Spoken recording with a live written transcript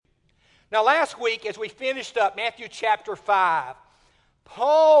Now, last week, as we finished up Matthew chapter 5,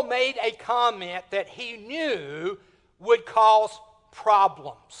 Paul made a comment that he knew would cause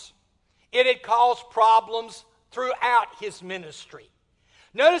problems. It had caused problems throughout his ministry.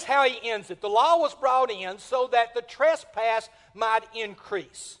 Notice how he ends it. The law was brought in so that the trespass might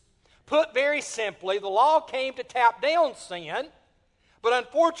increase. Put very simply, the law came to tap down sin, but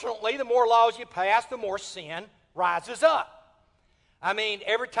unfortunately, the more laws you pass, the more sin rises up. I mean,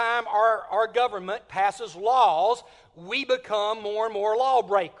 every time our government passes laws, we become more and more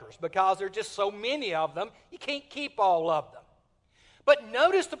lawbreakers because there are just so many of them, you can't keep all of them. But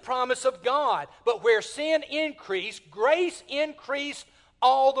notice the promise of God. But where sin increased, grace increased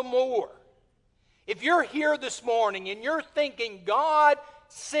all the more. If you're here this morning and you're thinking, God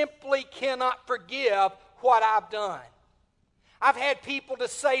simply cannot forgive what I've done. I've had people to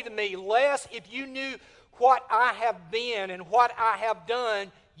say to me, Les, if you knew what I have been and what I have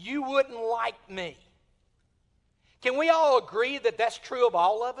done, you wouldn't like me. Can we all agree that that's true of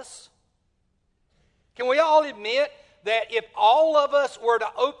all of us? Can we all admit that if all of us were to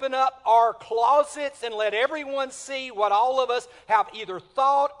open up our closets and let everyone see what all of us have either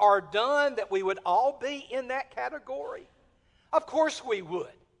thought or done, that we would all be in that category? Of course we would.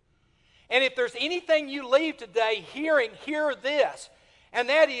 And if there's anything you leave today hearing, hear this, and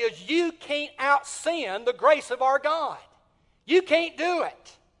that is you can't out-sin the grace of our God. You can't do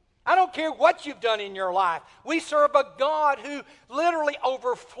it. I don't care what you've done in your life. We serve a God who literally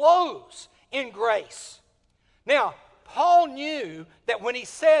overflows in grace. Now, Paul knew that when he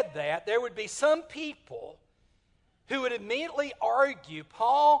said that, there would be some people who would immediately argue,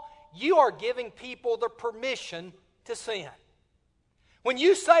 Paul, you are giving people the permission to sin. When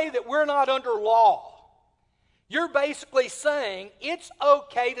you say that we're not under law, you're basically saying it's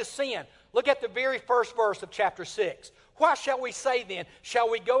okay to sin. Look at the very first verse of chapter 6. What shall we say then? Shall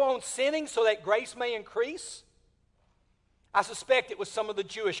we go on sinning so that grace may increase? I suspect it was some of the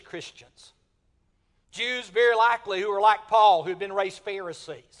Jewish Christians. Jews, very likely, who were like Paul, who had been raised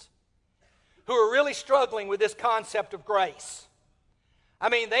Pharisees, who were really struggling with this concept of grace. I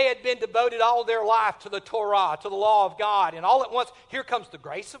mean, they had been devoted all their life to the Torah, to the law of God, and all at once, here comes the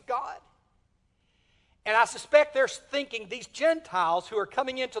grace of God. And I suspect they're thinking, these Gentiles who are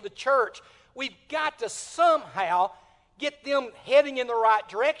coming into the church, we've got to somehow get them heading in the right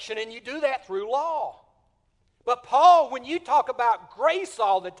direction, and you do that through law. But Paul, when you talk about grace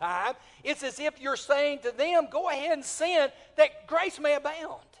all the time, it's as if you're saying to them, go ahead and sin that grace may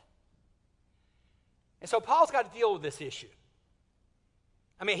abound. And so Paul's got to deal with this issue.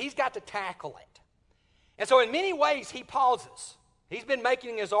 I mean, he's got to tackle it. And so in many ways, he pauses. He's been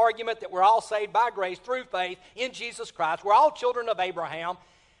making his argument that we're all saved by grace through faith in Jesus Christ. We're all children of Abraham.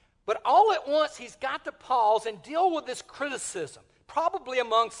 But all at once, he's got to pause and deal with this criticism, probably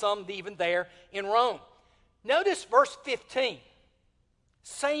among some even there in Rome. Notice verse 15.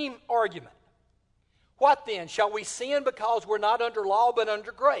 Same argument. What then? Shall we sin because we're not under law but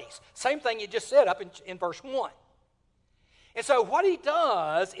under grace? Same thing he just said up in verse 1. And so what he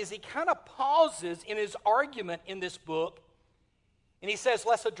does is he kind of pauses in his argument in this book, and he says,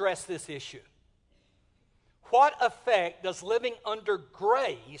 let's address this issue. What effect does living under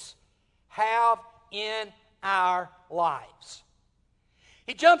grace have in our lives?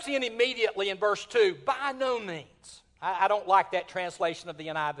 He jumps in immediately in verse 2, by no means. I don't like that translation of the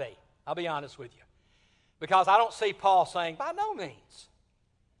NIV, I'll be honest with you, because I don't see Paul saying, by no means.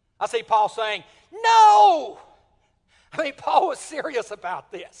 I see Paul saying, no! I mean, Paul was serious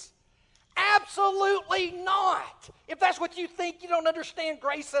about this. Absolutely not. If that's what you think, you don't understand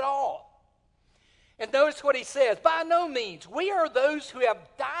grace at all. And notice what he says, by no means. We are those who have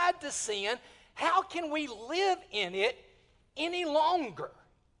died to sin. How can we live in it any longer?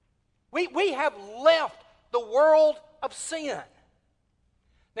 We have left the world of sin.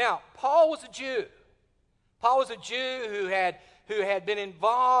 Now, Paul was a Jew. Paul was a Jew who had been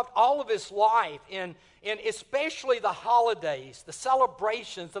involved all of his life in especially the holidays, the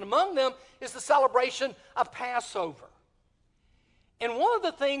celebrations, and among them is the celebration of Passover. And one of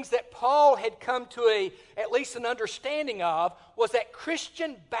the things that Paul had come to at least an understanding of was that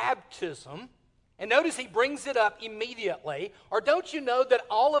Christian baptism, and notice he brings it up immediately, or don't you know that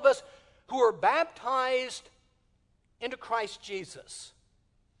all of us who are baptized into Christ Jesus,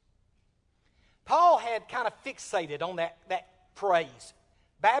 Paul had kind of fixated on that phrase,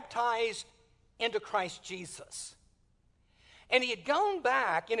 baptized into Christ Jesus. And he had gone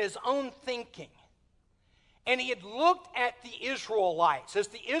back in his own thinking, and he had looked at the Israelites as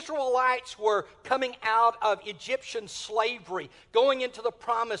the Israelites were coming out of Egyptian slavery, going into the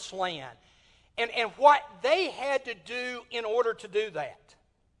promised land, and what they had to do in order to do that.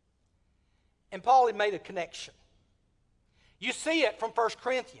 And Paul had made a connection. You see it from 1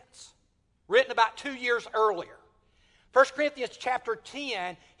 Corinthians, written about 2 years earlier. 1 Corinthians chapter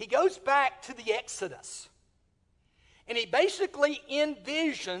 10, he goes back to the Exodus. And he basically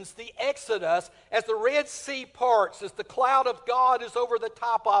envisions the Exodus as the Red Sea parts, as the cloud of God is over the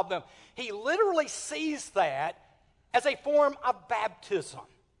top of them. He literally sees that as a form of baptism.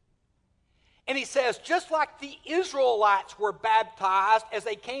 And he says, just like the Israelites were baptized as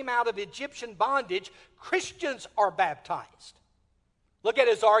they came out of Egyptian bondage, Christians are baptized. Look at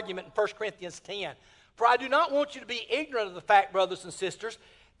his argument in 1 Corinthians 10. For I do not want you to be ignorant of the fact, brothers and sisters,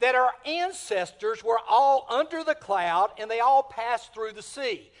 that our ancestors were all under the cloud and they all passed through the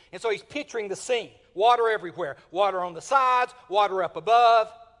sea. And so he's picturing the scene. Water everywhere. Water on the sides, water up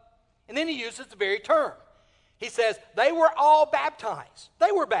above. And then he uses the very term. He says, they were all baptized.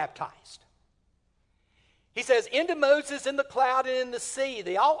 They were baptized. He says, into Moses in the cloud and in the sea.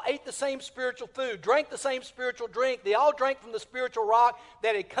 They all ate the same spiritual food, drank the same spiritual drink. They all drank from the spiritual rock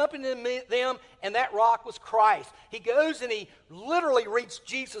that accompanied them, and that rock was Christ. He goes and he literally reads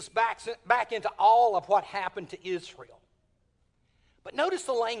Jesus back into all of what happened to Israel. But notice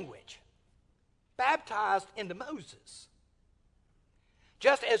the language. Baptized into Moses.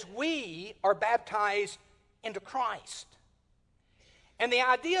 Just as we are baptized into Christ. And the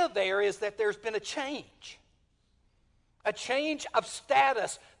idea there is that there's been a change of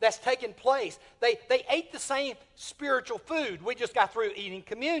status that's taken place. They ate the same spiritual food. We just got through eating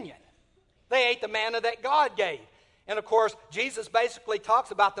communion. They ate the manna that God gave. And of course, Jesus basically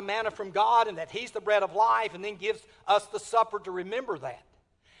talks about the manna from God and that He's the bread of life, and then gives us the supper to remember that.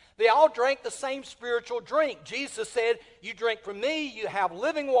 They all drank the same spiritual drink. Jesus said, you drink from me, you have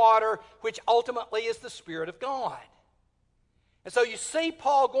living water, which ultimately is the Spirit of God. And so you see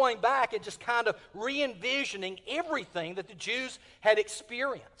Paul going back and just kind of re-envisioning everything that the Jews had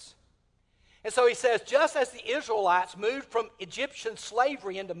experienced. And so he says, just as the Israelites moved from Egyptian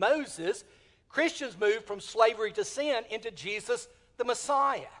slavery into Moses, Christians moved from slavery to sin into Jesus the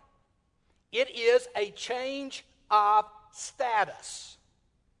Messiah. It is a change of status.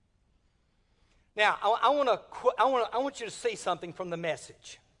 Now, I want you to see something from the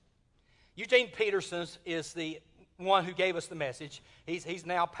Message. Eugene Peterson is the one who gave us the Message. He's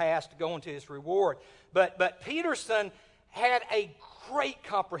now passed, going to his reward. But Peterson had a great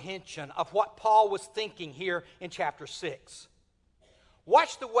comprehension of what Paul was thinking here in chapter 6.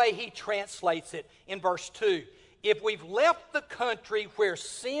 Watch the way he translates it in verse 2. If we've left the country where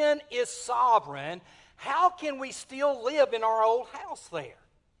sin is sovereign, how can we still live in our old house there?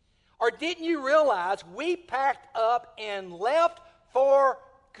 Or didn't you realize we packed up and left for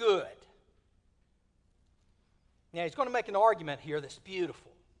good? Now, he's going to make an argument here that's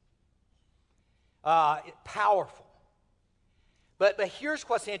beautiful, powerful. But here's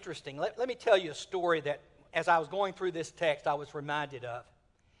what's interesting. Let me tell you a story that, as I was going through this text, I was reminded of.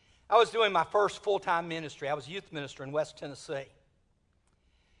 I was doing my first full-time ministry. I was a youth minister in West Tennessee.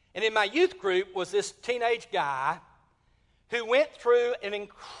 And in my youth group was this teenage guy who went through an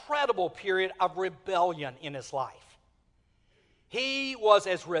incredible period of rebellion in his life. He was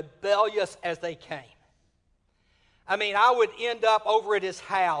as rebellious as they came. I mean, I would end up over at his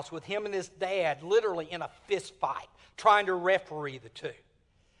house with him and his dad literally in a fist fight, trying to referee the two.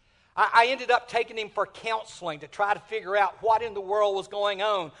 I ended up taking him for counseling to try to figure out what in the world was going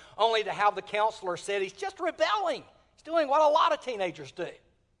on, only to have the counselor said he's just rebelling. He's doing what a lot of teenagers do.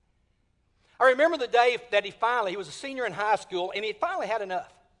 I remember the day that he was a senior in high school, and he finally had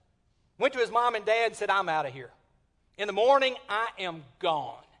enough. Went to his mom and dad and said, I'm out of here. In the morning, I am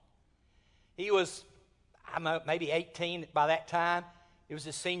gone. He was maybe 18 by that time. It was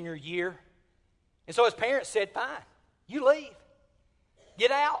his senior year. And so his parents said, fine, you leave.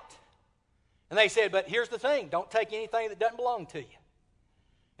 Get out. And they said, but here's the thing, don't take anything that doesn't belong to you.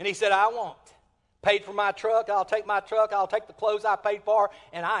 And he said, I won't. Paid for my truck, I'll take my truck, I'll take the clothes I paid for,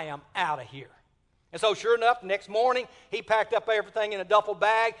 and I am out of here. And so sure enough, the next morning, he packed up everything in a duffel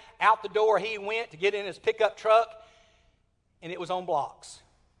bag. Out the door he went to get in his pickup truck, and it was on blocks.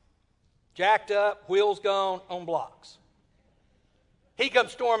 Jacked up, wheels gone, on blocks. He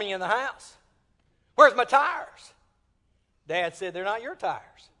comes storming in the house. Where's my tires? Dad said, they're not your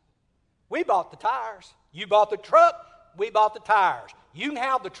tires. We bought the tires. You bought the truck, we bought the tires. You can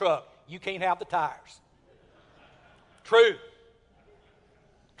have the truck, you can't have the tires. True.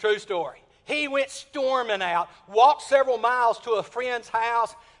 True story. He went storming out, walked several miles to a friend's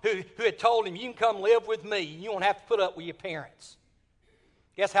house who had told him, you can come live with me. You won't have to put up with your parents.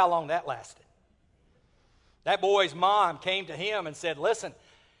 Guess how long that lasted? That boy's mom came to him and said, listen,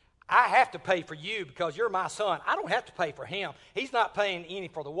 I have to pay for you because you're my son. I don't have to pay for him. He's not paying any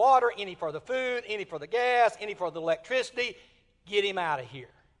for the water, any for the food, any for the gas, any for the electricity. Get him out of here.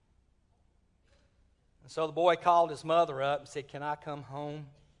 And so the boy called his mother up and said, can I come home?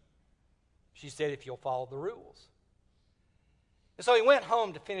 She said, if you'll follow the rules. And so he went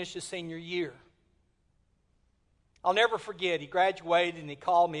home to finish his senior year. I'll never forget, he graduated and he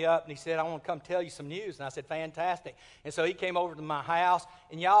called me up and he said, I want to come tell you some news. And I said, fantastic. And so he came over to my house,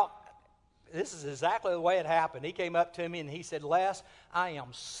 and y'all, this is exactly the way it happened. He came up to me and he said, Les, I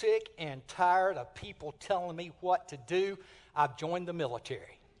am sick and tired of people telling me what to do. I've joined the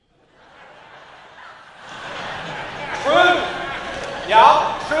military. True.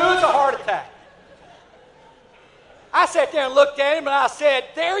 Y'all, true as a heart attack. I sat there and looked at him and I said,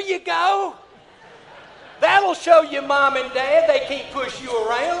 there you go. That'll show you, Mom and Dad, they can't push you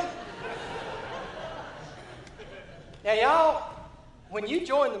around. Now, y'all, when you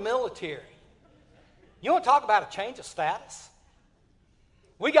join the military, you want to talk about a change of status?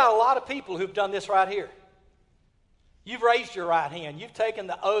 We got a lot of people who've done this right here. You've raised your right hand. You've taken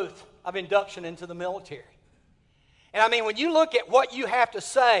the oath of induction into the military. And I mean, when you look at what you have to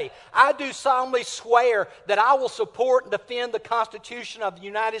say, I do solemnly swear that I will support and defend the Constitution of the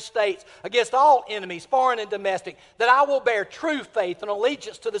United States against all enemies, foreign and domestic, that I will bear true faith and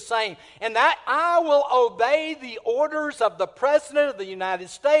allegiance to the same, and that I will obey the orders of the President of the United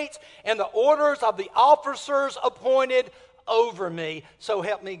States and the orders of the officers appointed over me. So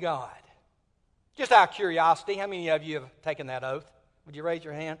help me God. Just out of curiosity, how many of you have taken that oath? Would you raise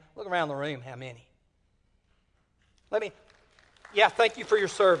your hand? Look around the room, how many? Thank you for your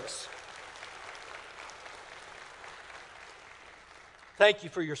service. Thank you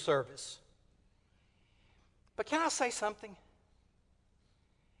for your service. But can I say something?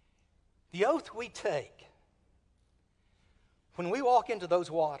 The oath we take when we walk into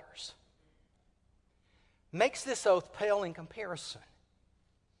those waters makes this oath pale in comparison.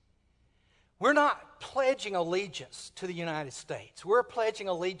 We're not pledging allegiance to the United States. We're pledging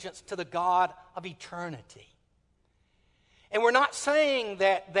allegiance to the God of eternity. And we're not saying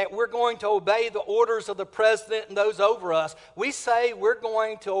that we're going to obey the orders of the president and those over us. We say we're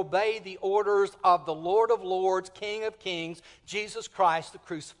going to obey the orders of the Lord of Lords, King of Kings, Jesus Christ the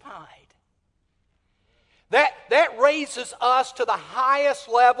crucified. That raises us to the highest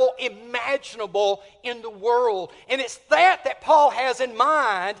level imaginable in the world. And it's that Paul has in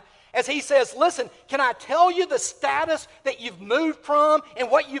mind as he says, listen, can I tell you the status that you've moved from and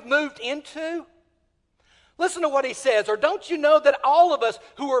what you've moved into? Listen to what he says. Or don't you know that all of us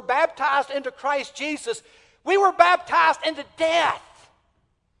who were baptized into Christ Jesus, we were baptized into death?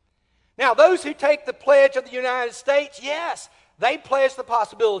 Now, those who take the pledge of the United States, yes, they pledge the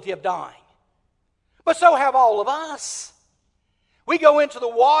possibility of dying. But so have all of us. We go into the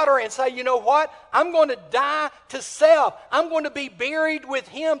water and say, you know what? I'm going to die to self. I'm going to be buried with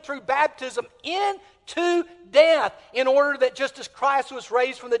him through baptism into death, in order that just as Christ was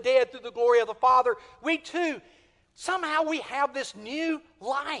raised from the dead through the glory of the Father, we too, somehow we have this new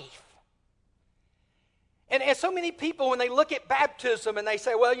life. And so many people, when they look at baptism and they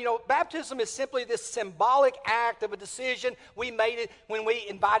say, well, you know, baptism is simply this symbolic act of a decision we made it when we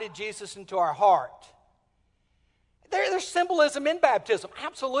invited Jesus into our heart. There's symbolism in baptism,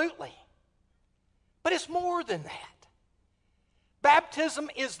 absolutely. But it's more than that. Baptism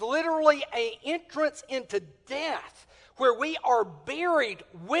is literally an entrance into death, where we are buried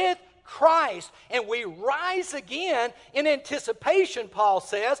with Christ and we rise again in anticipation, Paul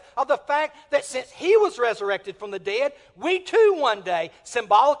says, of the fact that since he was resurrected from the dead, we too one day,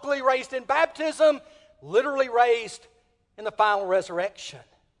 symbolically raised in baptism, literally raised in the final resurrection.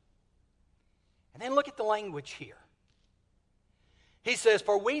 And then look at the language here. He says,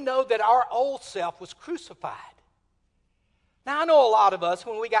 for we know that our old self was crucified. Now, I know a lot of us,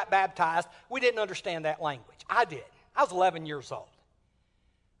 when we got baptized, we didn't understand that language. I did. I was 11 years old.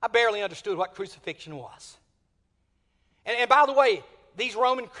 I barely understood what crucifixion was. And by the way, these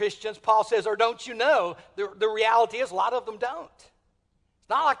Roman Christians, Paul says, or don't you know, the reality is a lot of them don't. It's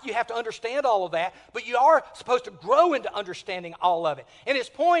not like you have to understand all of that, but you are supposed to grow into understanding all of it. And his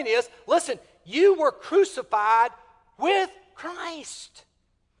point is, listen, you were crucified with Christ.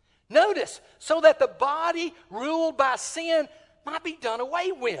 Notice, so that the body ruled by sin might be done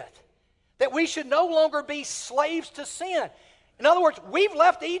away with. That we should no longer be slaves to sin. In other words, we've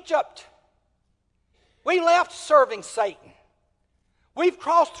left Egypt. We left serving Satan. We've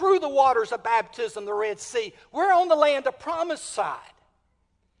crossed through the waters of baptism, the Red Sea. We're on the land of promise side.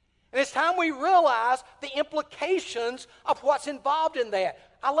 And it's time we realize the implications of what's involved in that.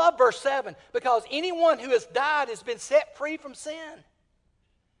 I love verse 7, because anyone who has died has been set free from sin.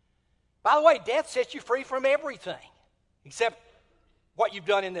 By the way, death sets you free from everything except what you've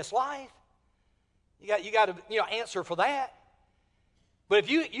done in this life. You got to answer for that. But if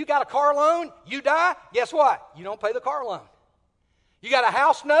you got a car loan, you die, guess what? You don't pay the car loan. You got a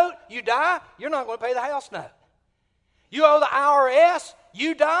house note, you die, you're not going to pay the house note. You owe the IRS,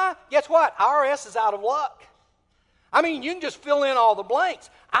 you die, guess what? IRS is out of luck. I mean, you can just fill in all the blanks.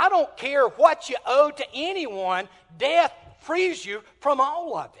 I don't care what you owe to anyone, death frees you from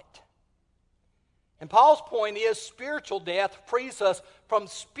all of it. And Paul's point is spiritual death frees us from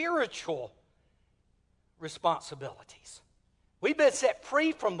spiritual responsibilities. We've been set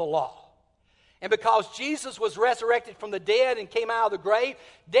free from the law. And because Jesus was resurrected from the dead and came out of the grave,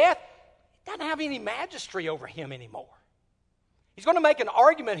 death doesn't have any majesty over him anymore. He's going to make an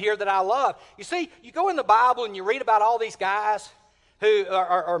argument here that I love. You see, you go in the Bible and you read about all these guys who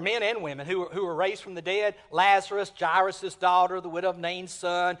are men and women who were raised from the dead. Lazarus, Jairus' daughter, the widow of Nain's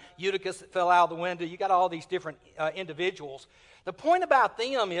son, Eutychus that fell out of the window. You got all these different individuals. The point about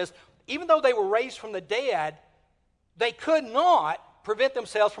them is, even though they were raised from the dead, they could not prevent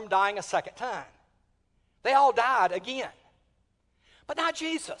themselves from dying a second time. They all died again. But not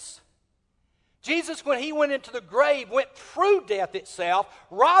Jesus. Jesus, when he went into the grave, went through death itself,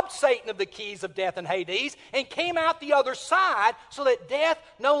 robbed Satan of the keys of death and Hades, and came out the other side so that death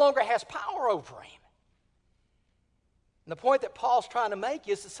no longer has power over him. And the point that Paul's trying to make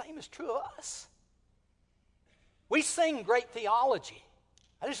is the same is true of us. We sing great theology.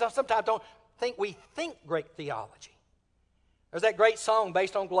 I just sometimes don't think we think great theology. There's that great song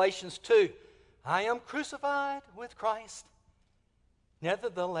based on Galatians 2. I am crucified with Christ,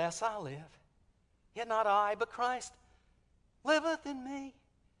 nevertheless I live. Yet not I, but Christ liveth in me.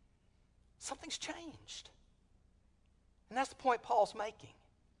 Something's changed. And that's the point Paul's making.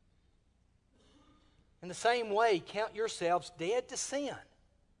 In the same way, count yourselves dead to sin,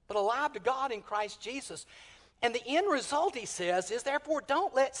 but alive to God in Christ Jesus. And the end result, he says, is therefore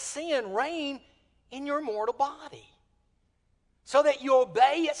don't let sin reign in your mortal body, so that you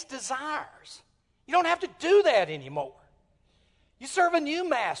obey its desires. You don't have to do that anymore. You serve a new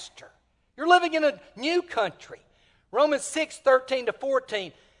master. You're living in a new country. Romans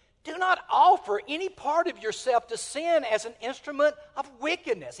 6:13-14. Do not offer any part of yourself to sin as an instrument of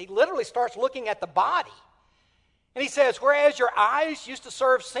wickedness. He literally starts looking at the body. And he says, whereas your eyes used to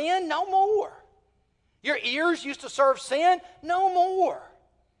serve sin, no more. Your ears used to serve sin, no more.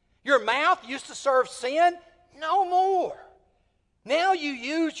 Your mouth used to serve sin, no more. Now you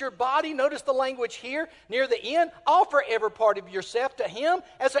use your body, notice the language here, near the end, offer every part of yourself to him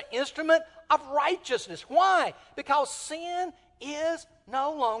as an instrument of righteousness. Why? Because sin is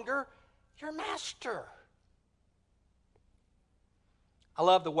no longer your master. I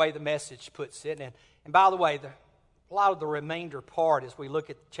love the way the Message puts it. And by the way, a lot of the remainder part as we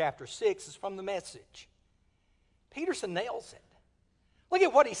look at chapter 6 is from the Message. Peterson nails it. Look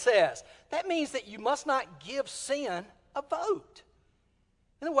at what he says. That means that you must not give sin a vote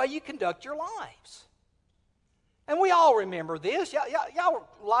in the way you conduct your lives. And we all remember this. Y'all,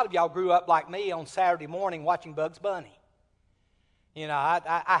 a lot of y'all grew up like me on Saturday morning watching Bugs Bunny. You know,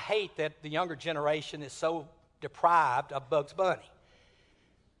 I hate that the younger generation is so deprived of Bugs Bunny.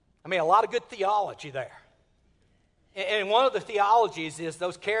 I mean, a lot of good theology there. And one of the theologies is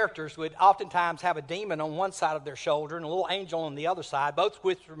those characters would oftentimes have a demon on one side of their shoulder and a little angel on the other side, both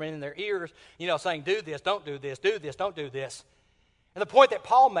whispering in their ears, saying, do this, don't do this, do this, don't do this. And the point that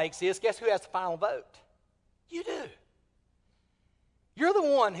Paul makes is, guess who has the final vote? You do. You're the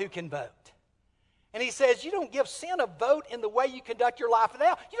one who can vote. And he says, you don't give sin a vote in the way you conduct your life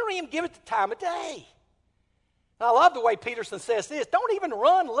now. You don't even give it the time of day. And I love the way Peterson says this. Don't even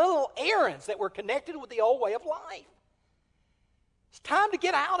run little errands that were connected with the old way of life. It's time to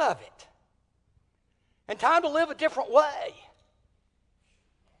get out of it. And time to live a different way.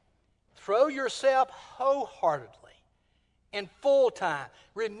 Throw yourself wholeheartedly and full time.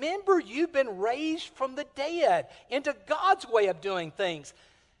 Remember, you've been raised from the dead into God's way of doing things.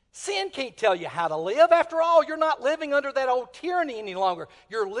 Sin can't tell you how to live. After all, you're not living under that old tyranny any longer.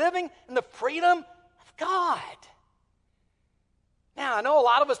 You're living in the freedom of God. Now, I know a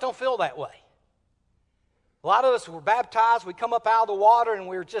lot of us don't feel that way. A lot of us were baptized, we come up out of the water, and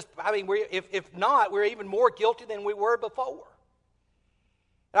we're just, if not, we're even more guilty than we were before.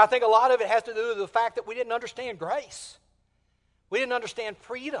 And I think a lot of it has to do with the fact that we didn't understand grace. We didn't understand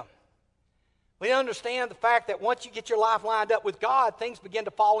freedom. We didn't understand the fact that once you get your life lined up with God, things begin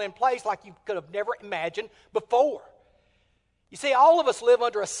to fall in place like you could have never imagined before. You see, all of us live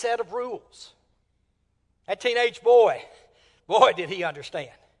under a set of rules. That teenage boy, did he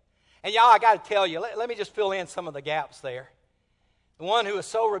understand. And y'all, I got to tell you, let me just fill in some of the gaps there. the one who was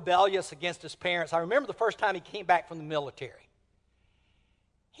so rebellious against his parents. I remember the first time he came back from the military.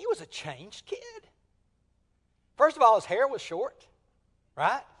 He was a changed kid. First of all, his hair was short,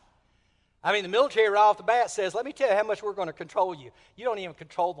 right? I mean, the military right off the bat says, let me tell you how much we're going to control you. You don't even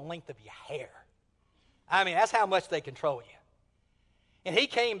control the length of your hair. I mean, that's how much they control you. And he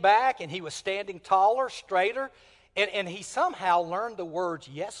came back, and he was standing taller, straighter, and he somehow learned the words,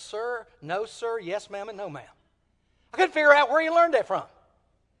 yes, sir, no, sir, yes, ma'am, and no, ma'am. I couldn't figure out where he learned that from.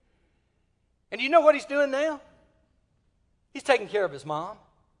 And do you know what he's doing now? He's taking care of his mom.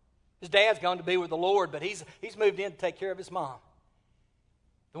 His dad's gone to be with the Lord, but he's moved in to take care of his mom.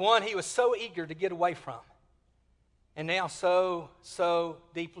 The one he was so eager to get away from, and now so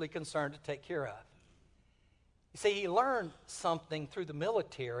deeply concerned to take care of. You see, he learned something through the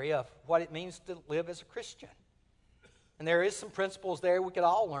military of what it means to live as a Christian. And there is some principles there we could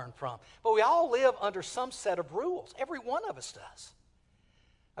all learn from. But we all live under some set of rules. Every one of us does.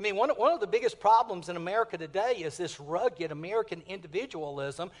 I mean, one of the biggest problems in America today is this rugged American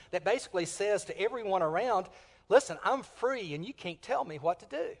individualism that basically says to everyone around, listen, I'm free and you can't tell me what to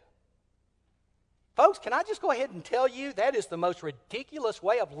do. Folks, can I just go ahead and tell you that is the most ridiculous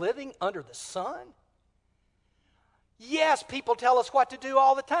way of living under the sun? Yes, people tell us what to do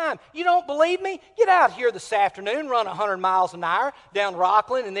all the time. You don't believe me? Get out here this afternoon, run 100 miles an hour down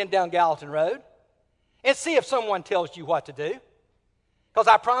Rockland and then down Gallatin Road and see if someone tells you what to do. Because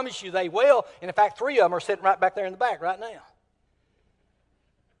I promise you they will. And in fact, 3 of them are sitting right back there in the back right now.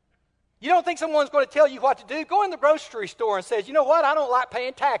 You don't think someone's going to tell you what to do? Go in the grocery store and says, you know what? I don't like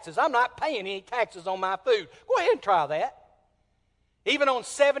paying taxes. I'm not paying any taxes on my food. Go ahead and try that. Even on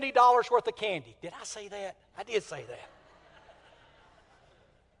 $70 worth of candy. Did I say that? I did say that.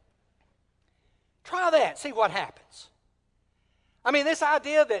 Try that. See what happens. I mean, this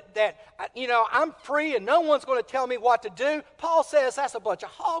idea that I'm free and no one's going to tell me what to do, Paul says that's a bunch of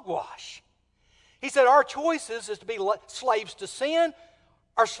hogwash. He said our choices is to be slaves to sin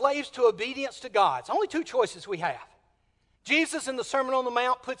or slaves to obedience to God. It's only 2 choices we have. Jesus in the Sermon on the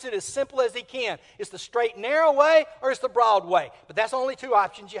Mount puts it as simple as he can. It's the straight and narrow way or it's the broad way. But that's only 2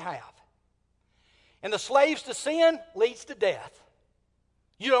 options you have. And the slaves to sin leads to death.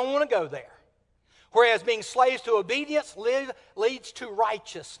 You don't want to go there. Whereas being slaves to obedience leads to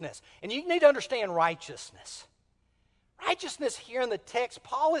righteousness. And you need to understand righteousness. Righteousness here in the text,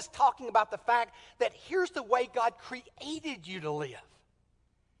 Paul is talking about the fact that here's the way God created you to live.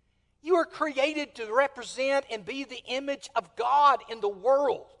 You are created to represent and be the image of God in the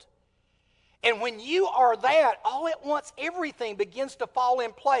world. And when you are that, all at once everything begins to fall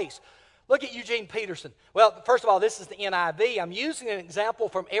in place. Look at Eugene Peterson. Well, first of all, this is the NIV. I'm using an example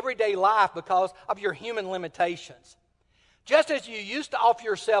from everyday life because of your human limitations. Just as you used to offer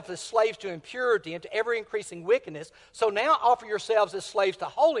yourselves as slaves to impurity and to ever-increasing wickedness, so now offer yourselves as slaves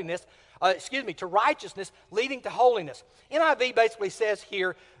to to righteousness, leading to holiness. NIV basically says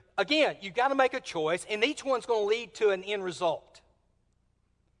here, again, you've got to make a choice, and each one's going to lead to an end result.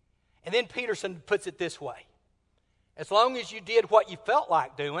 And then Peterson puts it this way. As long as you did what you felt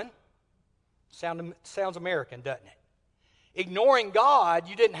like doing, sounds American, doesn't it? Ignoring God,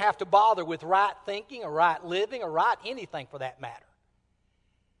 you didn't have to bother with right thinking or right living or right anything for that matter.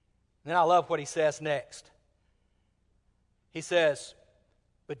 And then I love what he says next. He says,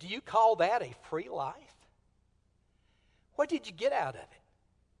 but do you call that a free life? What did you get out of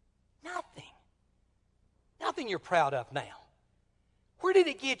it? Nothing. Nothing you're proud of now. Where did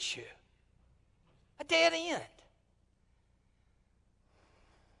it get you? A dead end.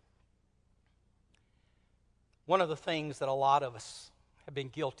 One of the things that a lot of us have been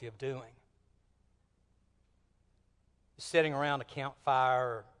guilty of doing is sitting around a campfire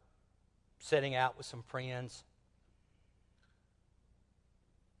or sitting out with some friends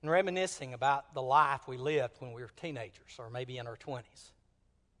and reminiscing about the life we lived when we were teenagers or maybe in our 20s.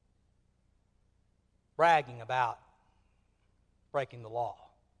 Bragging about breaking the law.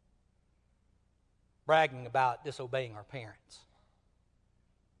 Bragging about disobeying our parents.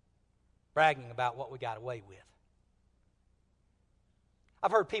 Bragging about what we got away with. I've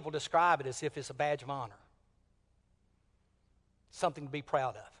heard people describe it as if it's a badge of honor. Something to be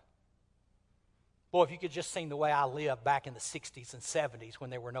proud of. Boy, if you could just see the way I lived back in the 60s and 70s when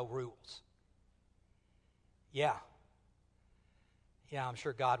there were no rules. Yeah, I'm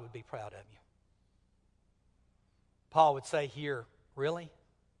sure God would be proud of you. Paul would say here, really?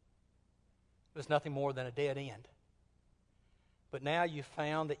 It was nothing more than a dead end. But now you've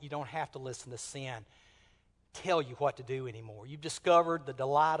found that you don't have to listen to sin tell you what to do anymore. You've discovered the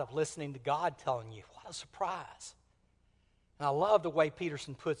delight of listening to God telling you. What a surprise. And I love the way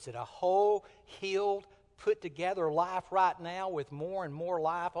Peterson puts it. A whole, healed, put together life right now with more and more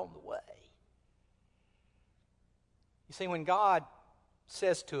life on the way. You see, when God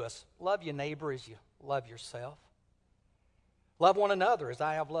says to us, love your neighbor as you love yourself, love one another as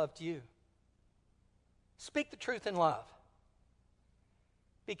I have loved you, speak the truth in love,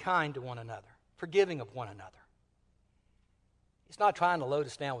 be kind to one another, forgiving of one another. He's not trying to load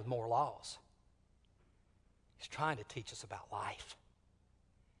us down with more laws. He's trying to teach us about life.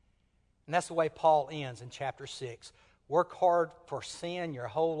 And that's the way Paul ends in chapter 6. Work hard for sin your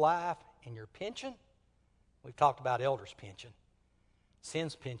whole life, and your pension, we've talked about elders' pension.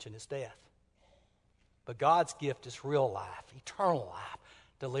 Sin's pension is death. But God's gift is real life, eternal life,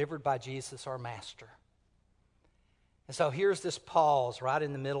 delivered by Jesus our Master. And so here's this pause right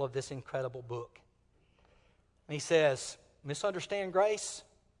in the middle of this incredible book. And he says, misunderstand grace?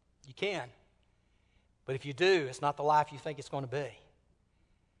 You can. But if you do, it's not the life you think it's going to be.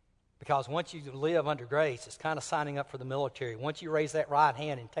 Because once you live under grace, it's kind of signing up for the military. Once you raise that right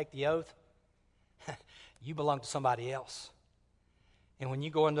hand and take the oath, you belong to somebody else. And when you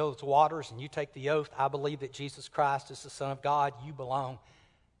go into those waters and you take the oath, I believe that Jesus Christ is the Son of God, you belong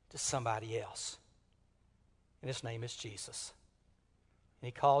to somebody else. And his name is Jesus. And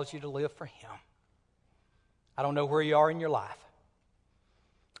he calls you to live for him. I don't know where you are in your life.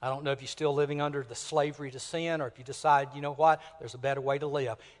 I don't know if you're still living under the slavery to sin, or if you decide, you know what, there's a better way to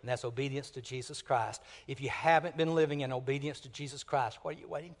live, and that's obedience to Jesus Christ. If you haven't been living in obedience to Jesus Christ, what are you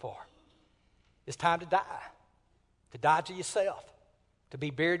waiting for? It's time to die to yourself, to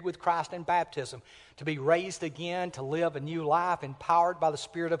be buried with Christ in baptism, to be raised again, to live a new life empowered by the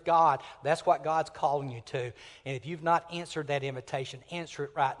Spirit of God. That's what God's calling you to. And if you've not answered that invitation, answer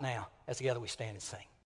it right now as together we stand and sing.